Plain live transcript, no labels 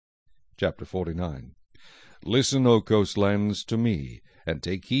Chapter 49. Listen, O coastlands, to me, and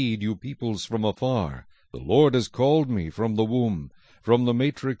take heed, you peoples from afar. The Lord has called me from the womb. From the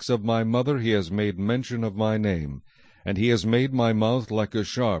matrix of my mother he has made mention of my name. And he has made my mouth like a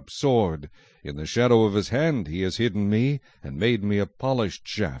sharp sword. In the shadow of his hand he has hidden me, and made me a polished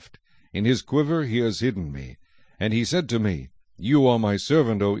shaft. In his quiver he has hidden me. And he said to me, You are my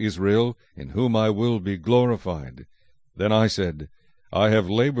servant, O Israel, in whom I will be glorified. Then I said, I have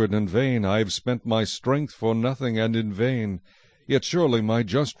labored in vain, I have spent my strength for nothing and in vain. Yet surely my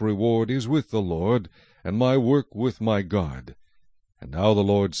just reward is with the Lord, and my work with my God. And now the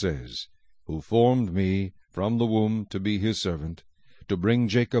Lord says, who formed me from the womb to be his servant, to bring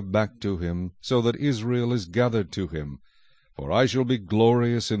Jacob back to him, so that Israel is gathered to him. For I shall be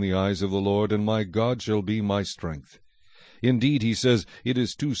glorious in the eyes of the Lord, and my God shall be my strength. Indeed, he says, it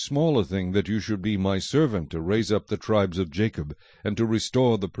is too small a thing that you should be my servant to raise up the tribes of Jacob, and to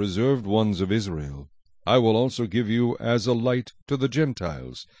restore the preserved ones of Israel. I will also give you as a light to the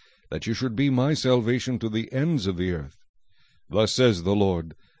Gentiles, that you should be my salvation to the ends of the earth. Thus says the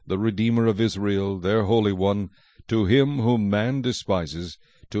Lord, the Redeemer of Israel, their Holy One, to him whom man despises,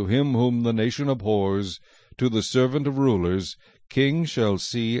 to him whom the nation abhors, to the servant of rulers, king shall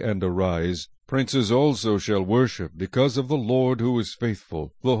see and arise, princes also shall worship, because of the Lord who is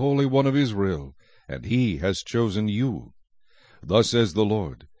faithful, the Holy One of Israel, and he has chosen you. Thus says the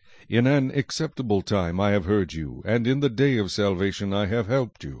Lord, in an acceptable time I have heard you, and in the day of salvation I have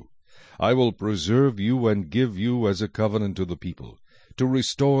helped you. I will preserve you and give you as a covenant to the people, to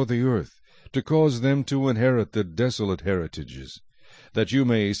restore the earth, to cause them to inherit the desolate heritages, that you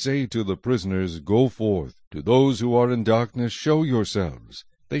may say to the prisoners, Go forth. To those who are in darkness, show yourselves.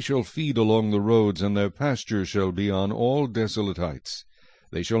 They shall feed along the roads, and their pasture shall be on all desolate heights.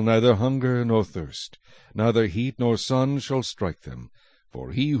 They shall neither hunger nor thirst, neither heat nor sun shall strike them.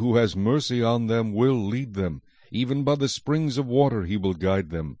 For he who has mercy on them will lead them, even by the springs of water he will guide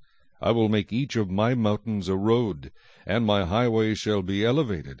them. I will make each of my mountains a road, and my highways shall be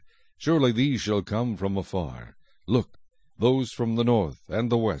elevated. Surely these shall come from afar. Look, those from the north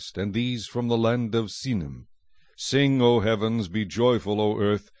and the west, and these from the land of Sinim. Sing, O heavens, be joyful, O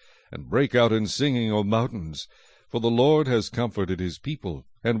earth, and break out in singing, O mountains. For the Lord has comforted his people,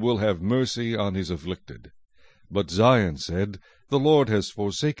 and will have mercy on his afflicted. But Zion said, The Lord has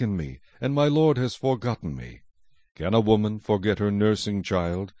forsaken me, and my Lord has forgotten me. Can a woman forget her nursing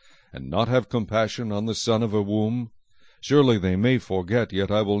child, and not have compassion on the son of her womb? Surely they may forget, yet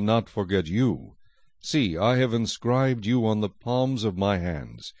I will not forget you. See, I have inscribed you on the palms of my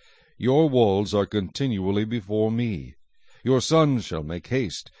hands. Your walls are continually before me. Your sons shall make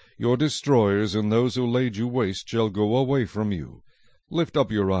haste. Your destroyers and those who laid you waste shall go away from you. Lift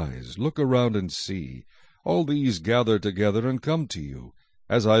up your eyes, look around and see. All these gather together and come to you.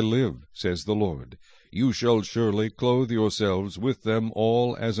 As I live, says the Lord, you shall surely clothe yourselves with them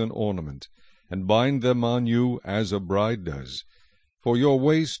all as an ornament, and bind them on you as a bride does. For your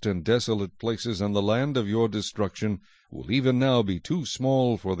waste and desolate places and the land of your destruction will even now be too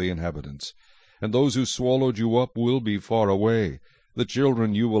small for the inhabitants, and those who swallowed you up will be far away. The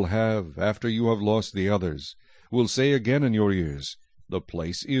children you will have, after you have lost the others, will say again in your ears, The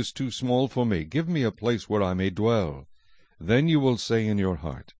place is too small for me, give me a place where I may dwell. Then you will say in your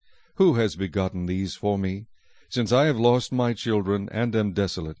heart, Who has begotten these for me? Since I have lost my children, and am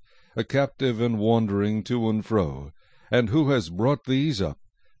desolate, a captive and wandering to and fro. And who has brought these up?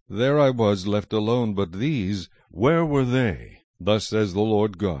 There I was left alone, but these, where were they? Thus says the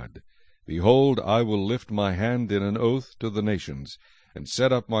Lord God, Behold, I will lift my hand in an oath to the nations, and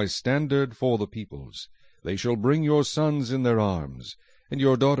set up my standard for the peoples. They shall bring your sons in their arms, and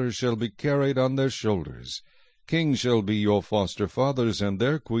your daughters shall be carried on their shoulders. Kings shall be your foster fathers, and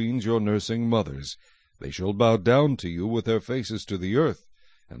their queens your nursing mothers. They shall bow down to you with their faces to the earth,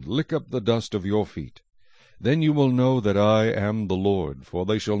 and lick up the dust of your feet. Then you will know that I am the Lord, for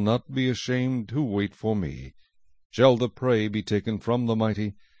they shall not be ashamed who wait for me. Shall the prey be taken from the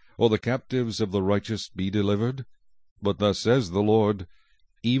mighty, or the captives of the righteous be delivered? But thus says the Lord,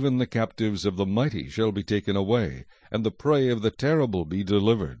 Even the captives of the mighty shall be taken away, and the prey of the terrible be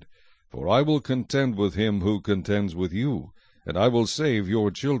delivered. For I will contend with him who contends with you, and I will save your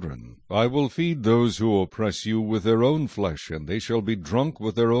children. I will feed those who oppress you with their own flesh, and they shall be drunk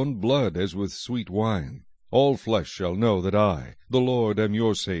with their own blood as with sweet wine. All flesh shall know that I, the Lord, am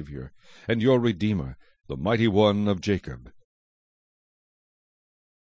your Savior, and your Redeemer, the Mighty One of Jacob.